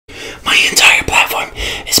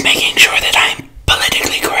sure that I'm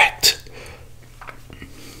politically correct.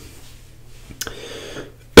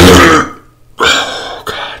 Oh,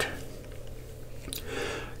 God.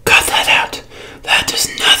 Cut that out. That does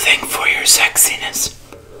nothing for your sexiness.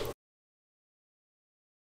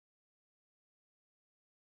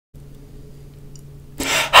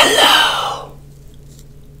 Hello.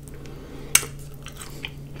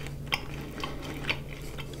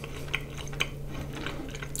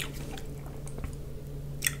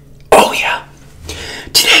 Oh yeah.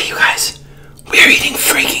 Today, you guys, we're eating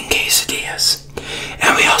freaking quesadillas.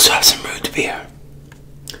 And we also have some root beer.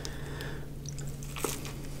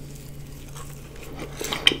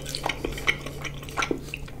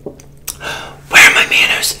 Where are my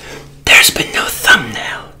manners? There's been no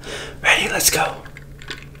thumbnail. Ready? Let's go.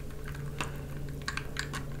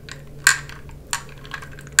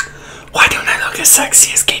 Why don't I look as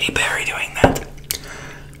sexy as Katy Perry doing that?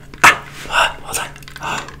 Hold on.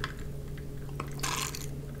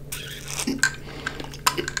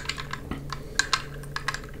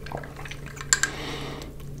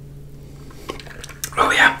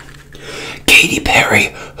 Oh yeah. Katy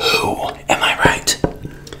Perry, who? Am I right?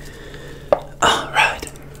 Alright.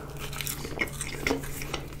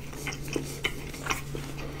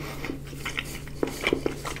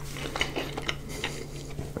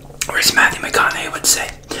 Where's Matthew McConaughey would say?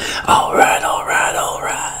 Alright, alright,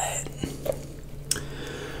 alright.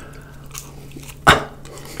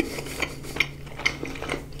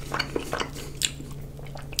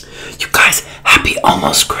 You guys, happy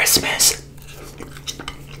almost Christmas.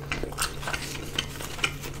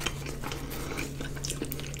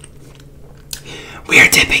 We are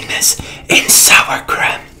dipping this in sour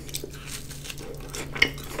cream.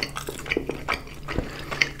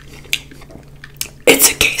 It's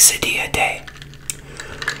a quesadilla day.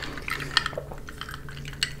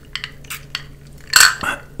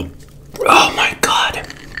 Oh my God.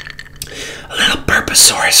 A little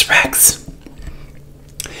Burposaurus Rex.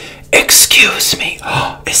 Excuse me.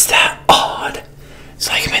 Oh, is that odd? It's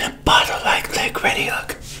like I'm in a bottle like lick. Ready,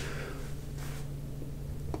 look.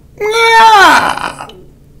 Yeah.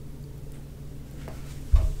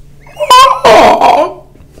 Oh.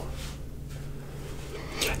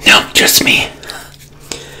 No, just me.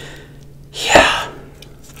 Yeah.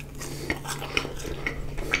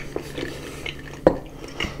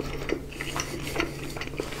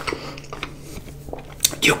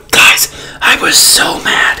 You guys, I was so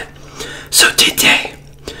mad. So today,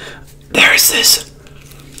 there's this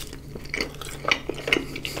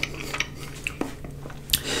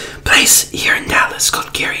place here in Dallas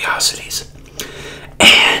called Curiosities.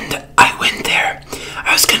 And I went there.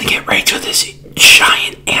 I was gonna get Rachel this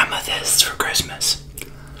giant amethyst for Christmas.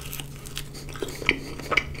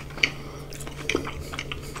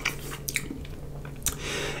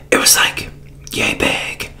 It was like yay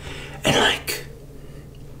big, and like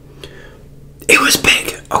it was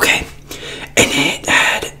big, okay? And it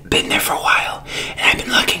had been there for a while, and I've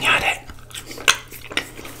been looking at it.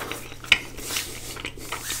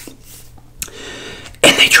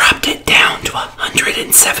 And they dropped it down to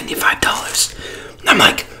 $175. And I'm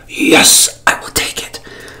like, yes, I will take it.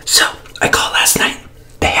 So I called last night.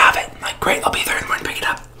 They have it. I'm like, great, I'll be there in the morning to pick it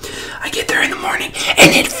up. I get there in the morning,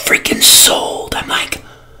 and it freaking sold. I'm like,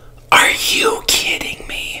 are you kidding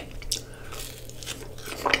me?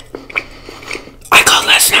 I called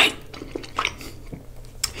last night.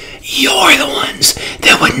 You're the ones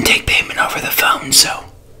that wouldn't take payment over the phone, so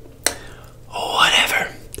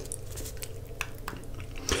whatever.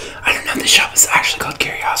 I don't know if the shop is actually called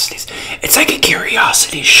Curiosities. It's like a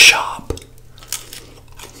curiosity shop.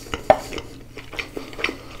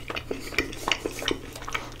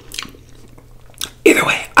 Either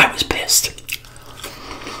way, I was pissed.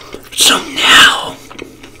 So now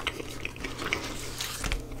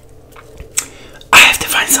I have to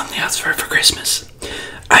find something else for her for Christmas.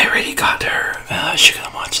 I already got her. Is she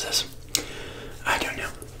gonna watch this? I don't know.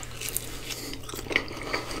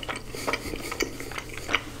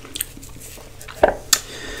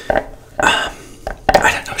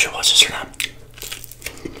 I don't know if she'll watch this or not.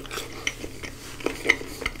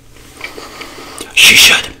 She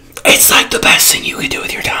should. It's like the best thing you could do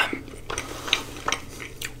with your time.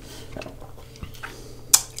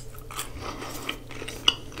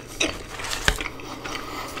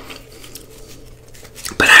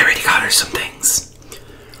 But I already got her some things.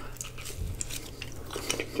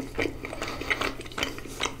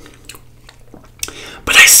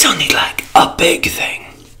 But I still need like a big thing.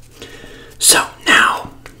 So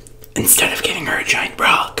now, instead of getting her a giant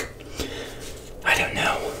rock, I don't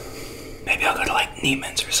know, maybe I'll go to like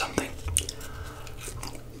Neiman's or something.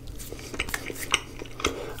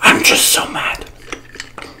 I'm I'm just so mad.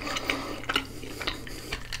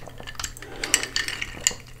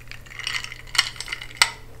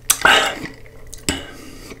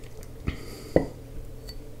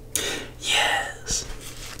 Yes.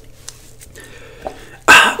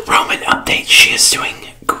 Roman update. She is doing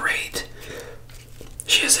great.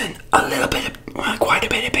 She is in a little bit of, quite a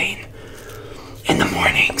bit of pain in the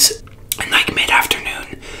mornings and like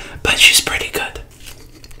mid-afternoon, but she's pretty good.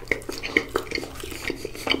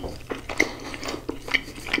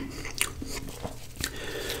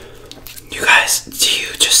 You guys, do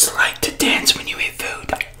you just like to dance when you eat food?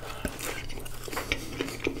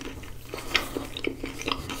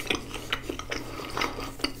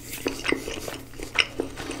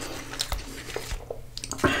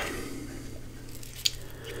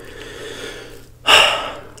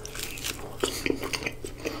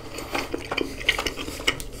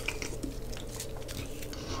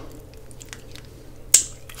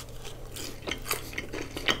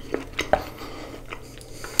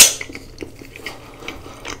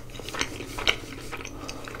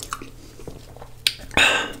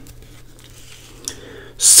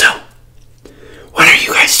 So, what are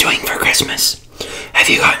you guys doing for Christmas? Have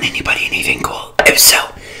you gotten anybody anything cool? If so,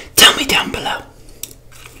 tell me down below.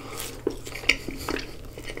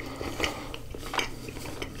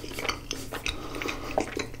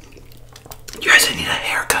 You guys, I need a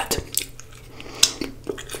haircut.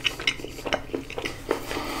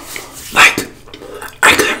 Like,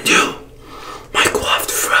 I couldn't do my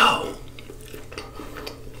coiffed fro.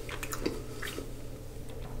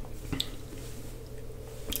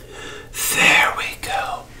 There we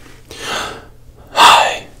go.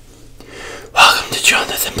 Hi. Welcome to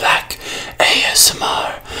Jonathan Black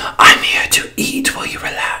ASMR. I'm here to eat while you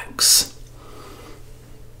relax.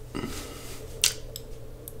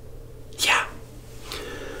 Yeah.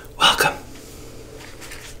 Welcome.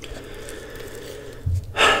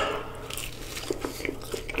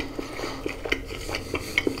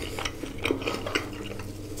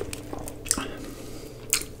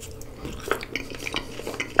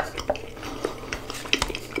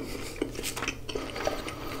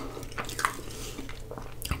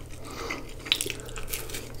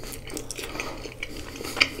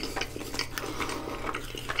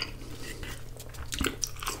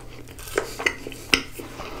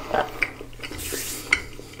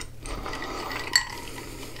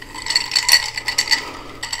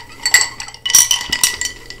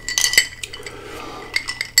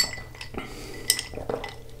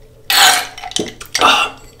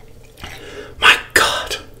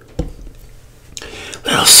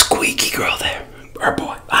 Squeaky girl there, or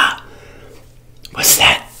boy, was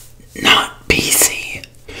that not PC?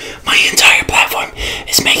 My entire platform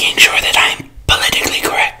is making sure that I'm politically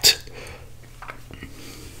correct.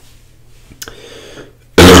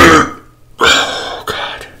 Oh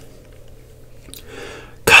God.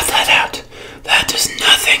 Cut that out. That does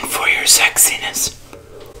nothing for your sexiness.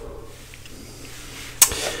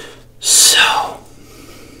 So,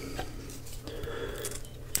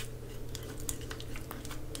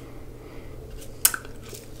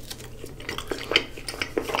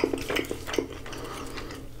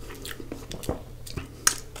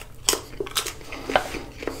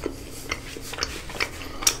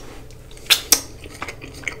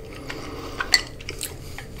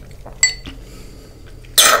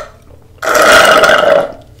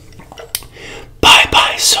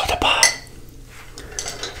 bye-bye, soda pop.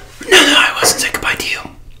 No, I wasn't saying goodbye to you.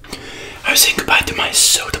 I was saying goodbye to my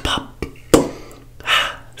soda pop.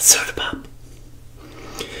 Soda pop.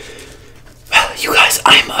 Well, you guys,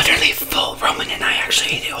 I'm utterly full. Roman and I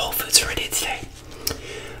actually ate at Whole Foods already today.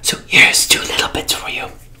 So here's 2 little bits for you.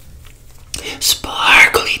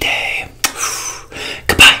 Sparkly day.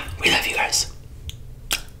 Goodbye. We love you guys.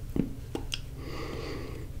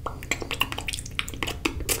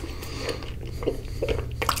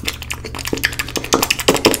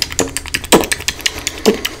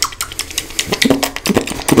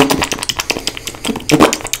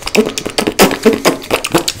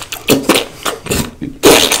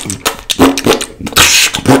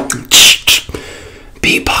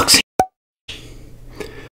 Beatboxing